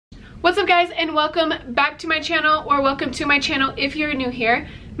What's up guys, and welcome back to my channel, or welcome to my channel if you're new here.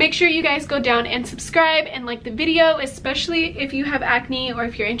 Make sure you guys go down and subscribe and like the video, especially if you have acne or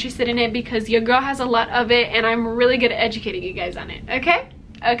if you're interested in it, because your girl has a lot of it and I'm really good at educating you guys on it.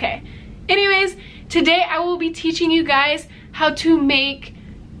 Okay. Anyways, today I will be teaching you guys how to make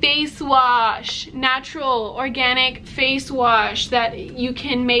face wash, natural organic face wash that you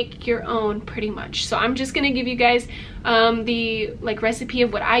can make your own pretty much. So I'm just gonna give you guys the recipe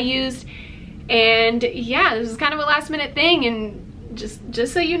of what I used, and yeah, this is kind of a last minute thing, and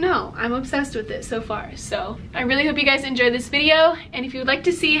just so you know, I'm obsessed with it so far. So I really hope you guys enjoy this video, and if you would like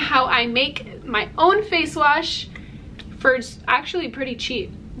to see how I make my own face wash for actually pretty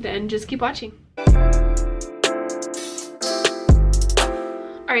cheap, then just keep watching.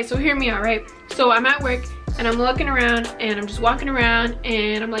 Alright, so hear me out, right? So I'm at work and I'm looking around and I'm just walking around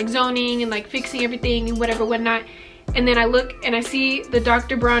and I'm like zoning and like fixing everything and whatnot. And then I look and I see the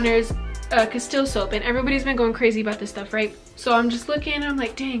Dr. Bronners Castile soap, and everybody's been going crazy about this stuff, right? So I'm just looking and I'm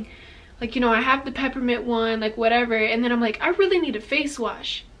like, dang, like, you know, I have the peppermint one, like whatever. And then I'm like, I really need a face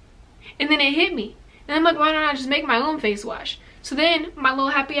wash. And then it hit me. And I'm like, why don't I just make my own face wash? So then my little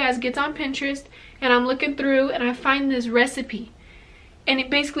happy ass gets on Pinterest and I'm looking through and I find this recipe. And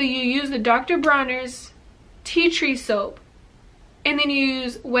it basically, you use the Dr. Bronner's tea tree soap, and then you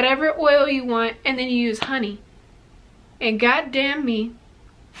use whatever oil you want, and then you use honey. And goddamn me,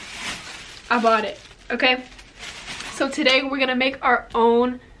 I bought it. Okay, so today we're gonna make our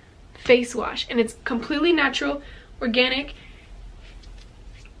own face wash, and it's completely natural, organic.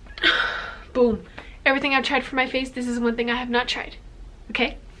 Boom. Everything I've tried for my face, this is one thing I have not tried.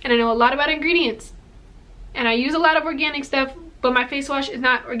 Okay, and I know a lot about ingredients, and I use a lot of organic stuff, but my face wash is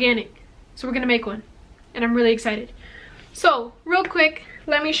not organic. So we're gonna make one, and I'm really excited. So real quick,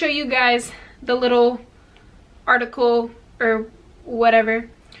 let me show you guys the little article or whatever.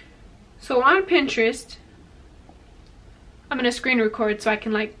 So on Pinterest, I'm gonna screen record so I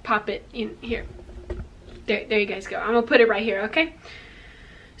can like pop it in here. There you guys go. I'm gonna put it right here, okay?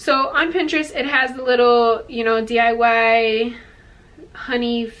 So on Pinterest, it has the little, you know, DIY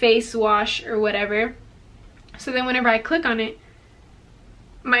honey face wash or whatever. So then whenever I click on it,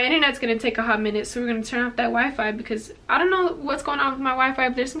 my internet's gonna take a hot minute, so we're gonna turn off that Wi-Fi, because I don't know what's going on with my Wi-Fi,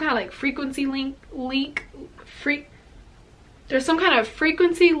 but there's some kind of like frequency there's some kind of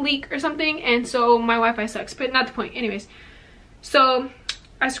frequency leak or something, and so my Wi-Fi sucks, but not the point. Anyways, so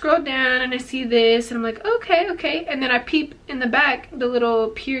I scroll down and I see this and I'm like, okay, and then I peep in the back the little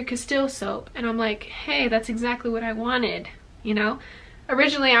pure Castile soap, and I'm like, hey, that's exactly what I wanted, you know?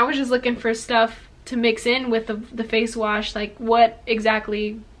 Originally I was just looking for stuff to mix in with the face wash, like what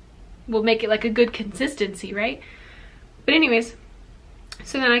exactly will make it like a good consistency, right? But anyways,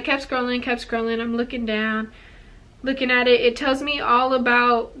 so then I kept scrolling, I'm looking down, looking at it. It tells me all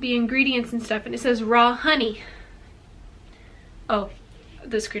about the ingredients and stuff, and it says raw honey. Oh,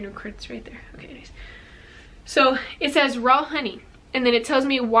 the screen record's right there. Okay, anyways, so it says raw honey, and then it tells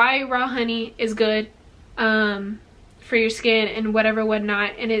me why raw honey is good for your skin and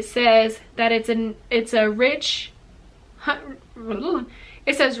whatnot, and it says that it says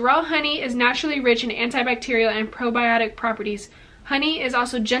raw honey is naturally rich in antibacterial and probiotic properties. Honey is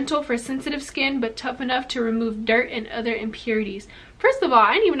also gentle for sensitive skin, but tough enough to remove dirt and other impurities. First of all,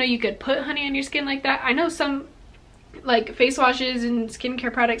 I didn't even know you could put honey on your skin like that. I know some like face washes and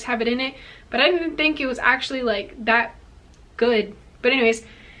skincare products have it in it, but I didn't think it was actually like that good. But anyways,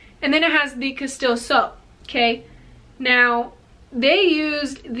 and then it has the Castile soap, okay? Now, they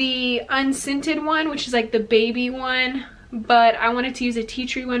used the unscented one, which is like the baby one, but I wanted to use a tea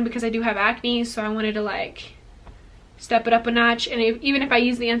tree one because I do have acne, so I wanted to like step it up a notch. And even if I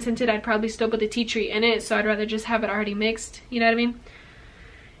use the unscented, I'd probably still put the tea tree in it, so I'd rather just have it already mixed, you know what I mean?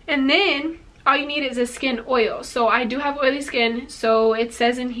 And then all you need is a skin oil. So I do have oily skin, so it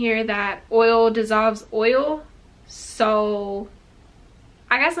says in here that oil dissolves oil, so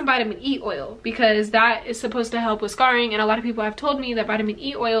I got some vitamin E oil because that is supposed to help with scarring, and a lot of people have told me that vitamin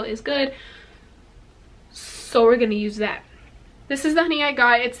E oil is good, so we're gonna use that. This is the honey I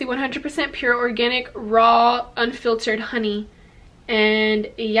got. It's the 100% pure organic raw unfiltered honey, and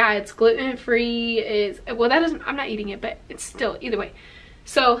yeah, it's gluten free. Well, that doesn't, I'm not eating it, but it's still either way.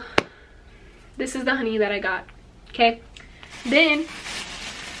 So this is the honey that I got, okay? Then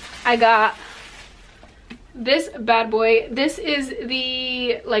I got this bad boy. This is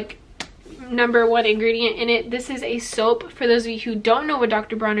the like #1 ingredient in it. This is a soap. For those of you who don't know what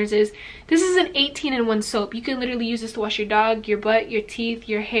Dr. Bronner's is, this is an 18-in-1 soap. You can literally use this to wash your dog, your butt, your teeth,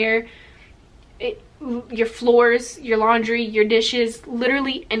 your hair, your floors, your laundry, your dishes,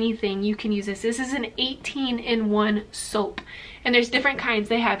 literally anything you can use this. This is an 18-in-1 soap, And there's different kinds.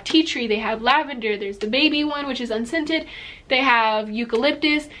 They have tea tree, they have lavender, there's the baby one, which is unscented. They have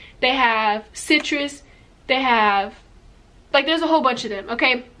eucalyptus, they have citrus, they have, like, there's a whole bunch of them,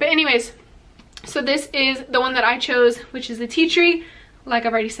 okay? But anyways, so this is the one that I chose, which is the tea tree. Like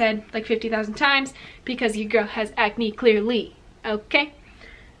I've already said like 50,000 times, because your girl has acne clearly, okay?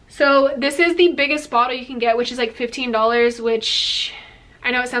 So this is the biggest bottle you can get, which is like $15, which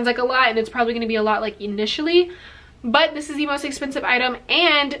I know it sounds like a lot, and it's probably going to be a lot like initially, but this is the most expensive item,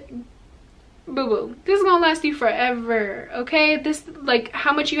 and boo-boo, this is gonna last you forever, okay? This, like,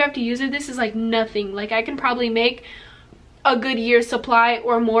 how much you have to use of this is like nothing. Like, I can probably make a good year's supply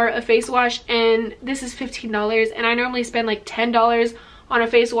or more of face wash, and this is $15, and I normally spend like $10 on a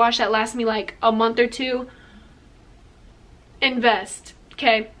face wash that lasts me like a month or two. Invest,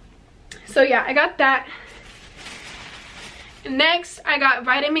 okay? So yeah, I got that. Next, I got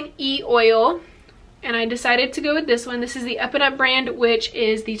vitamin E oil, and I decided to go with this one. This is the Up and Up brand, which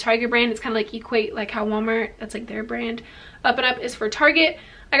is the Target brand. It's kind of like Equate, like how Walmart, that's like their brand. Up and Up is for Target.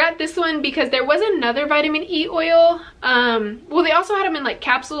 I got this one because there was another vitamin E oil. Well, they also had them in like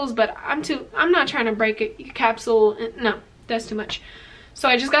capsules, but I'm not trying to break a capsule. No, that's too much. So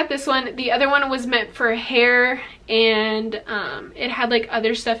I just got this one. The other one was meant for hair, and it had like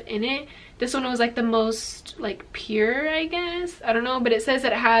other stuff in it. This one was like the most like pure, I guess. I don't know, but it says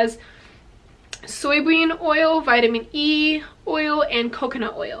that it has soybean oil, vitamin E oil, and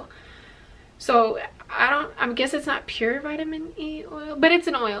coconut oil. So I guess it's not pure vitamin E oil, but it's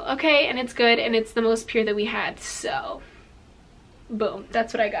an oil, okay? And it's good, and it's the most pure that we had. So boom,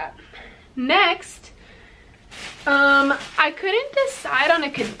 that's what I got. Next, I couldn't decide on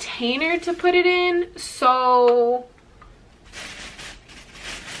a container to put it in, so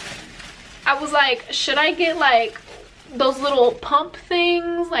I was like, should I get like those little pump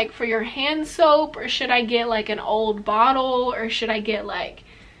things like for your hand soap, or should I get like an old bottle, or should I get like,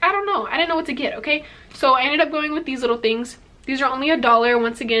 I don't know. I didn't know what to get, okay? So I ended up going with these little things. These are only $1.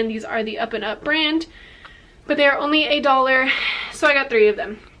 Once again, these are the Up and Up brand, but they are only $1, so I got 3 of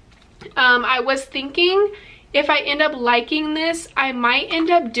them. I was thinking if I end up liking this, I might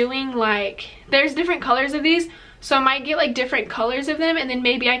end up doing like, there's different colors of these, so I might get like different colors of them, and then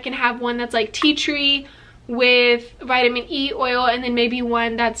maybe I can have one that's like tea tree with vitamin E oil, and then maybe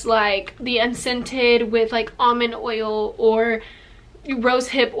one that's like the unscented with like almond oil or rose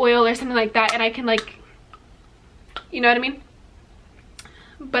hip oil or something like that, and I can like, you know what I mean?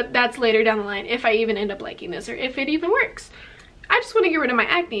 But that's later down the line, if I even end up liking this, or if it even works. I just want to get rid of my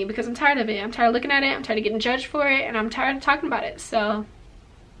acne because I'm tired of it. I'm tired of looking at it, I'm tired of getting judged for it, and I'm tired of talking about it. So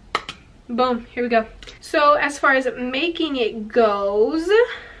boom, here we go. So as far as making it goes,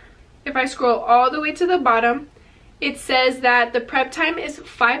 if I scroll all the way to the bottom, it says that the prep time is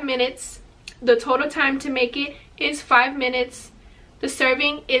 5 minutes. The total time to make it is 5 minutes. The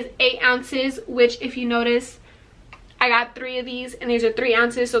serving is 8 ounces, which if you notice, I got 3 of these, and these are 3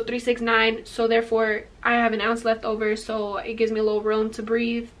 ounces, so 3, 6, 9. So therefore, I have an ounce left over, so it gives me a little room to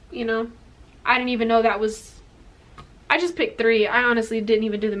breathe, you know. I didn't even know that was, I just picked 3. I honestly didn't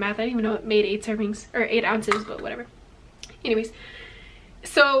even do the math. I didn't even know it made 8 servings, or 8 ounces, but whatever. Anyways,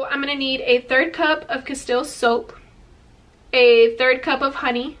 so I'm gonna need a 1/3 cup of Castile soap, a 1/3 cup of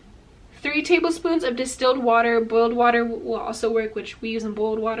honey, 3 tablespoons of distilled water. Boiled water will also work, which we use in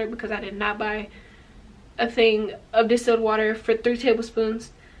boiled water because I did not buy a thing of distilled water for 3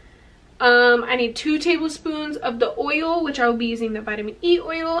 tablespoons. I need 2 tablespoons of the oil, which I will be using the vitamin E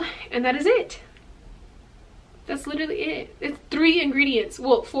oil, and that is it. That's literally it. It's 3 ingredients.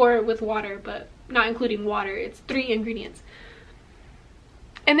 Well, 4 with water, but not including water. It's 3 ingredients.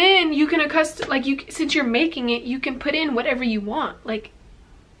 And then you can since you're making it, you can put in whatever you want. Like,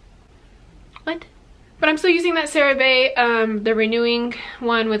 what? But I'm still using that CeraVe, the renewing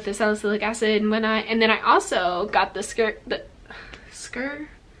one with the salicylic acid and whatnot. And then I also got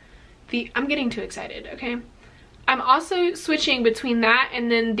I'm getting too excited, okay? I'm also switching between that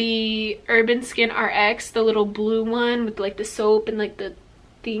and then the Urban Skin RX, the little blue one with like the soap and like the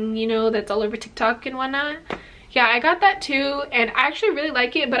thing, you know, that's all over TikTok and whatnot. Yeah, I got that too, and I actually really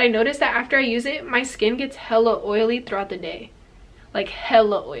like it, but I noticed that after I use it, my skin gets hella oily throughout the day. Like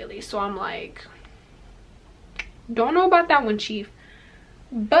hella oily. So I'm like, don't know about that one, chief.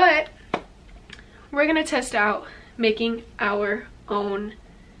 But we're gonna test out making our own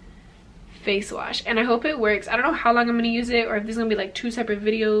face wash, and I hope it works. I don't know how long I'm gonna use it, or if there's gonna be like 2 separate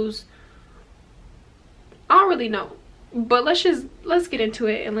videos. I don't really know, but let's get into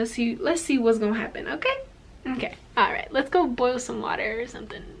it, and let's see what's gonna happen. Okay, all right, let's go boil some water or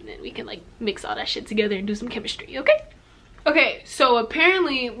something, and then we can like mix all that shit together and do some chemistry. Okay, so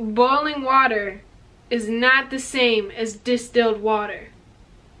apparently boiling water is not the same as distilled water.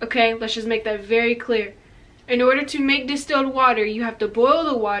 Okay, let's just make that very clear. In order to make distilled water, you have to boil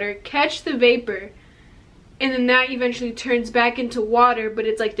the water, catch the vapor, and then that eventually turns back into water, but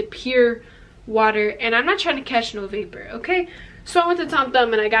it's like the pure water. And I'm not trying to catch no vapor, okay? So I went to Tom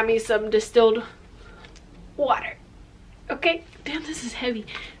Thumb and I got me some distilled water. Okay? Damn, this is heavy.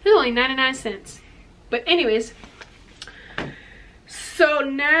 This is only 99 cents. But anyways, so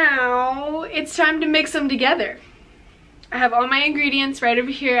now it's time to mix them together. I have all my ingredients right over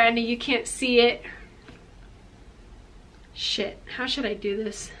here. I know you can't see it. Shit, how should I do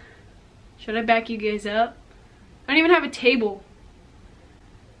this? Should I back you guys up? I don't even have a table.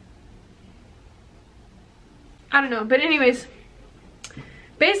 I don't know, but anyways,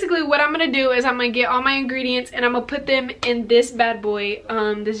 basically what I'm gonna do is I'm gonna get all my ingredients and I'm gonna put them in this bad boy.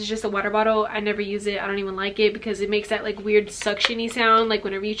 This is just a water bottle. I never use it. I don't even like it because it makes that like weird suction-y sound, like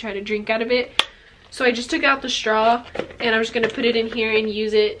whenever you try to drink out of it. So I just took out the straw and I'm just gonna put it in here and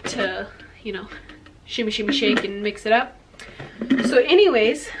use it to, you know, shimmy shimmy shake and mix it up. So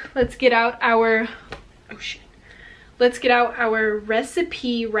anyways, let's get out our, oh shit, let's get out our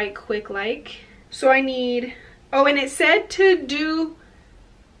recipe right quick like. So I need, oh, and it said to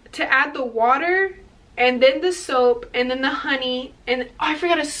add the water and then the soap and then the honey and, oh, I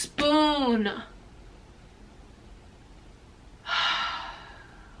forgot a spoon.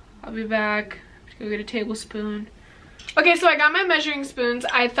 I'll be back. Go get a tablespoon. Okay, so I got my measuring spoons.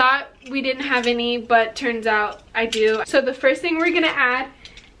 I thought we didn't have any, but turns out I do. So the first thing we're gonna add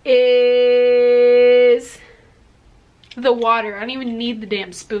is the water. I don't even need the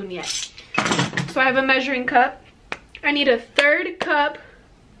damn spoon yet. So I have a measuring cup. I need a 1/3 cup.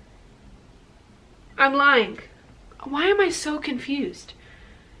 I'm lying. Why am I so confused?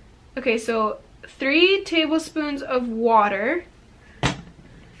 Okay, so 3 tablespoons of water.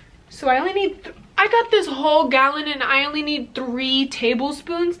 So I only need, I got this whole gallon and I only need 3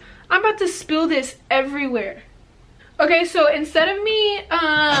 tablespoons. I'm about to spill this everywhere. Okay, so instead of me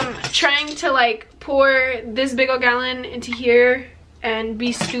trying to like pour this big old gallon into here and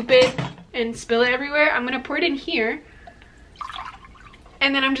be stupid and spill it everywhere, I'm gonna pour it in here.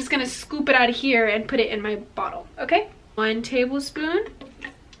 And then I'm just gonna scoop it out of here and put it in my bottle, okay? 1 tablespoon.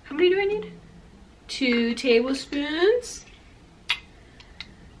 How many do I need? 2 tablespoons.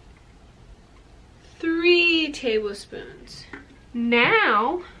 3 tablespoons.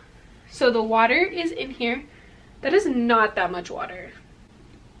 Now, so the water is in here. That is not that much water,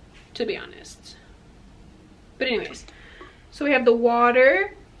 to be honest. But anyways, so we have the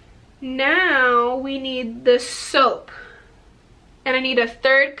water. Now we need the soap. And I need a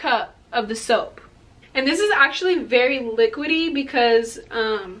 1/3 cup of the soap. And this is actually very liquidy because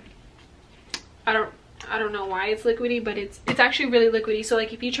I don't know why it's liquidy, but it's actually really liquidy. So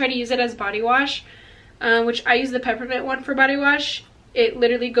like if you try to use it as body wash, which I use the peppermint one for body wash, it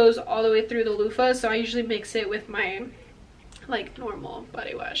literally goes all the way through the loofah. So I usually mix it with my like normal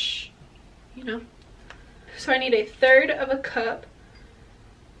body wash, you know. So I need a 1/3 of a cup.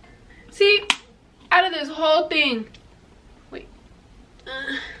 See, out of this whole thing, wait,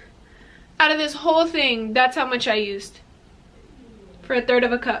 out of this whole thing, that's how much I used for a 1/3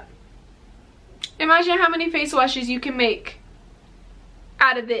 of a cup. Imagine how many face washes you can make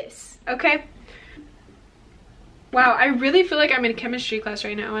out of this, okay? Wow, I really feel like I'm in a chemistry class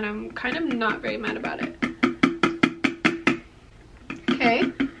right now and I'm kind of not very mad about it. Okay,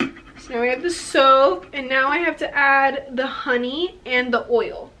 so now we have the soap and now I have to add the honey and the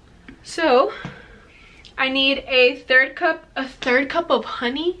oil. So I need a 1/3 cup of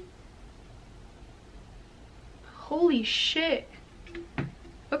honey. Holy shit.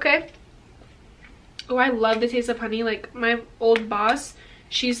 Okay. Oh, I love the taste of honey. Like my old boss,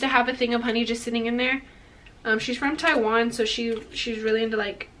 she used to have a thing of honey just sitting in there. She's from Taiwan, so she's really into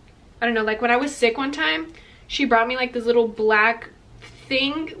like, I don't know, like when I was sick one time, she brought me like this little black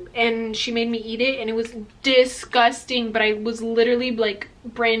thing and she made me eat it and it was disgusting, but I was literally like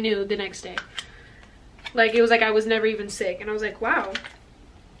brand new the next day. Like it was like I was never even sick and I was like, wow,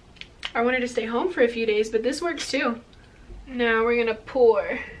 I wanted to stay home for a few days, but this works too. Now we're gonna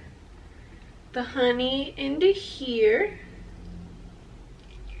pour the honey into here.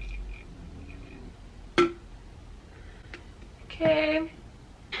 Okay,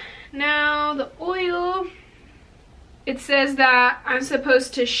 now the oil, it says that I'm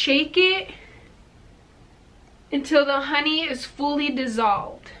supposed to shake it until the honey is fully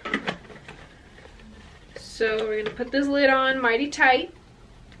dissolved. So we're gonna put this lid on mighty tight.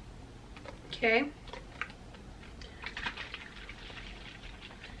 Okay. And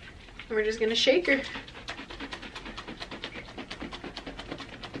we're just gonna shake her.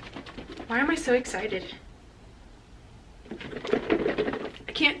 Why am I so excited?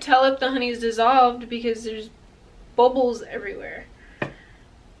 I can't tell if the honey's dissolved because there's bubbles everywhere.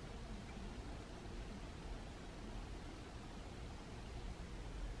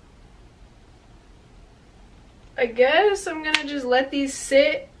 I guess I'm gonna just let these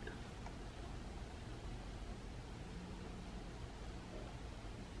sit.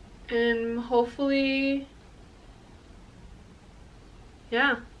 And hopefully,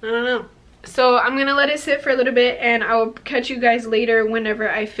 yeah, I don't know. So I'm gonna let it sit for a little bit and I will catch you guys later whenever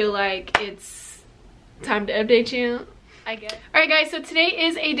I feel like it's time to update you, I guess. Alright guys, so today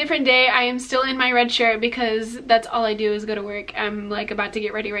is a different day. I am still in my red shirt because that's all I do is go to work. I'm like about to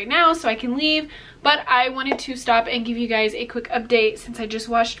get ready right now so I can leave, but I wanted to stop and give you guys a quick update since I just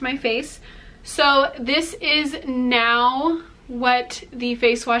washed my face. So this is now what the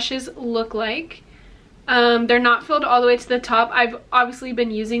face washes look like. They're not filled all the way to the top. I've obviously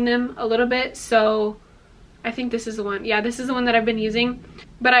been using them a little bit, so I think this is the one. Yeah, this is the one that I've been using.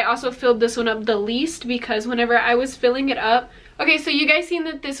 But I also filled this one up the least because whenever I was filling it up, okay, so you guys seen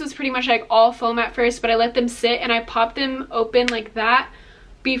that this was pretty much like all foam at first, but I let them sit and I popped them open like that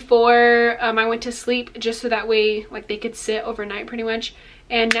before I went to sleep, just so that way like they could sit overnight pretty much.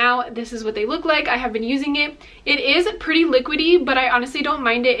 And now this is what they look like. I have been using it. It is pretty liquidy, but I honestly don't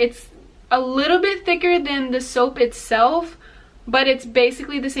mind it. It's a little bit thicker than the soap itself, but it's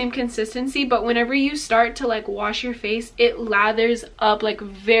basically the same consistency. But whenever you start to like wash your face, it lathers up like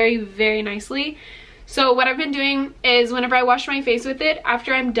very, very nicely. So what I've been doing is whenever I wash my face with it,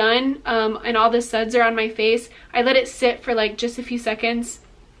 after I'm done and all the suds are on my face, I let it sit for like just a few seconds.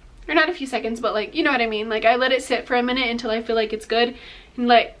 Or not a few seconds, but like, you know what I mean? Like I let it sit for a minute until I feel like it's good. And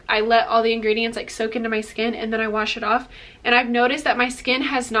like I let all the ingredients like soak into my skin and then I wash it off. And I've noticed that my skin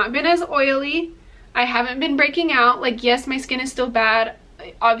has not been as oily. I haven't been breaking out. Like yes, my skin is still bad.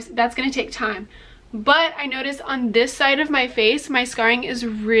 Obviously that's gonna take time. But I noticed on this side of my face, my scarring is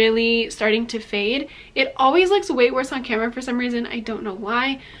really starting to fade. It always looks way worse on camera for some reason. I don't know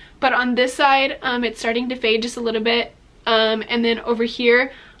why. But on this side, it's starting to fade just a little bit. And then over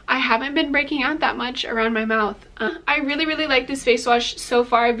here, I haven't been breaking out that much around my mouth. I really, really like this face wash so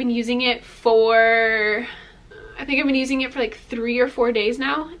far. I've been using it for, I think I've been using it for like 3 or 4 days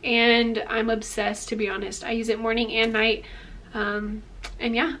now. And I'm obsessed, to be honest. I use it morning and night. And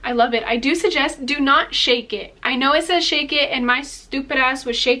yeah, I love it. I do suggest do not shake it. I know it says shake it and my stupid ass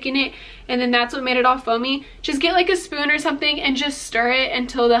was shaking it and then that's what made it all foamy. Just get like a spoon or something and just stir it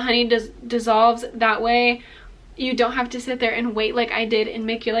until the honey dissolves. That way you don't have to sit there and wait like I did and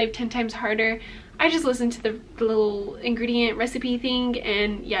make your life 10 times harder. I just listened to the little ingredient recipe thing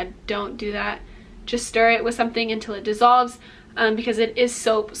and yeah, don't do that. Just stir it with something until it dissolves because it is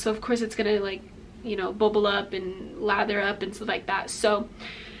soap, so of course it's gonna like, you know, bubble up and lather up and stuff like that. So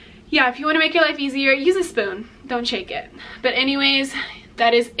yeah, if you want to make your life easier, use a spoon, don't shake it. But anyways,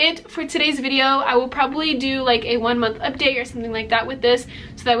 that is it for today's video. I will probably do like a 1-month update or something like that with this,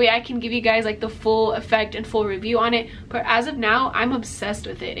 so that way I can give you guys like the full effect and full review on it. But as of now, I'm obsessed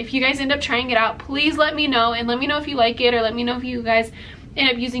with it. If you guys end up trying it out, please let me know, and let me know if you like it, or let me know if you guys end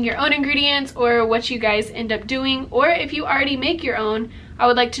up using your own ingredients or what you guys end up doing, or if you already make your own. I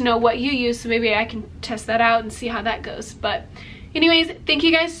would like to know what you use, so maybe I can test that out and see how that goes. But anyways, thank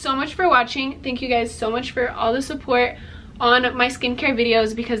you guys so much for watching. Thank you guys so much for all the support on my skincare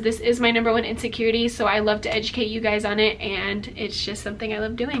videos, because this is my #1 insecurity, so I love to educate you guys on it, and it's just something I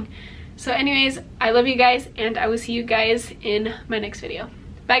love doing. So anyways, I love you guys, and I will see you guys in my next video.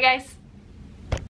 Bye guys.